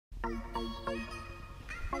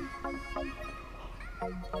Hi.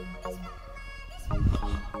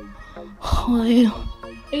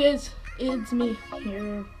 Hey guys, it's me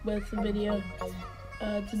here with the video.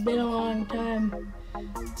 It's been a long time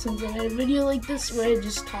since I made a video like this where I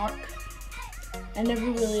just talk. I never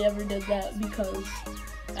really ever did that because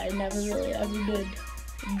I never really ever did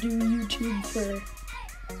do YouTube for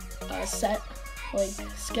a set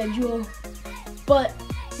schedule. But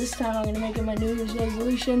this time I'm gonna make it my New Year's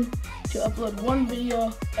resolution to upload one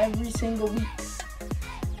video every single week.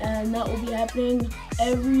 And that will be happening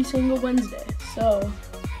every single Wednesday. So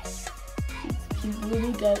keep a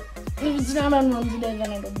look at. If it's not on Wednesday,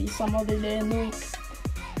 then it'll be some other day in the week.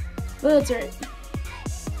 But that's alright.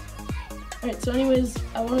 Alright, so anyways,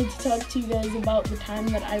 I wanted to talk to you guys about the time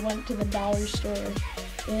that I went to the dollar store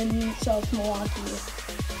in South Milwaukee,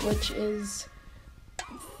 which is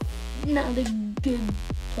not a good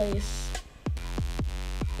place.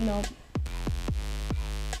 No.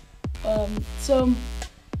 So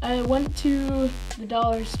I went to the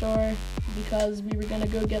dollar store because we were gonna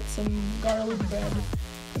go get some garlic bread,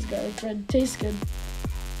 because garlic bread tastes good.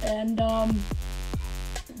 And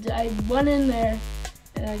I went in there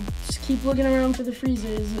and I just keep looking around for the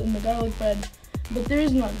freezers and the garlic bread, but there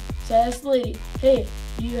is none. So I asked the lady, hey,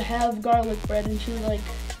 do you have garlic bread? And she was like,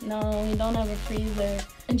 no, we don't have a freezer.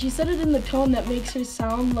 And she said it in the tone that makes her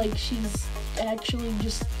sound like she's actually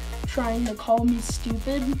just trying to call me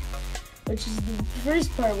stupid, which is the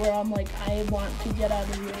first part where I'm like, I want to get out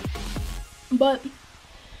of here. But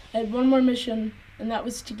I had one more mission, and that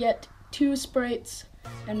was to get 2 Sprites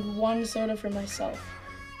and 1 soda for myself.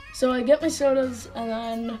 So I get my sodas, and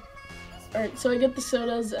then, so I get the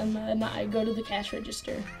sodas, and then I go to the cash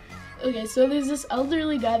register. Okay, so there's this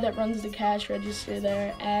elderly guy that runs the cash register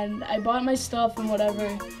there, and I bought my stuff and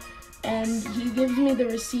whatever, and he gives me the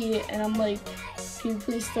receipt, and I'm like, can you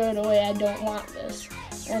please throw it away? I don't want this.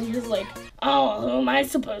 And he's like, oh, who am I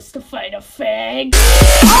supposed to fight, a fag?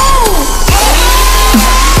 Oh!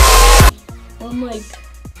 I'm like,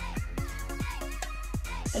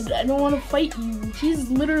 I don't want to fight you. He's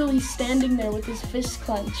literally standing there with his fist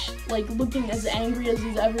clenched, like looking as angry as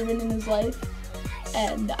he's ever been in his life.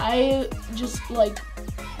 And I just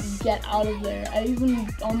get out of there. I even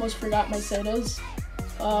almost forgot my sodas.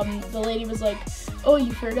 The lady was like, oh,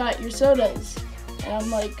 you forgot your sodas. And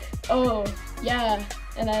I'm like, oh, yeah.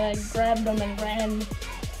 And then I grabbed them and ran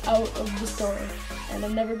out of the store. And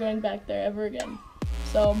I'm never going back there ever again.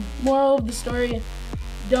 So, moral of the story,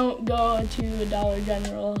 don't go to a Dollar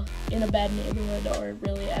General in a bad neighborhood or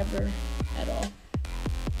really ever at all.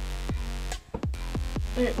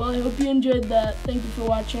 Alright, well, I hope you enjoyed that. Thank you for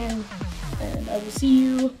watching. And I will see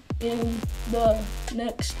you in the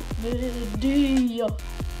next video.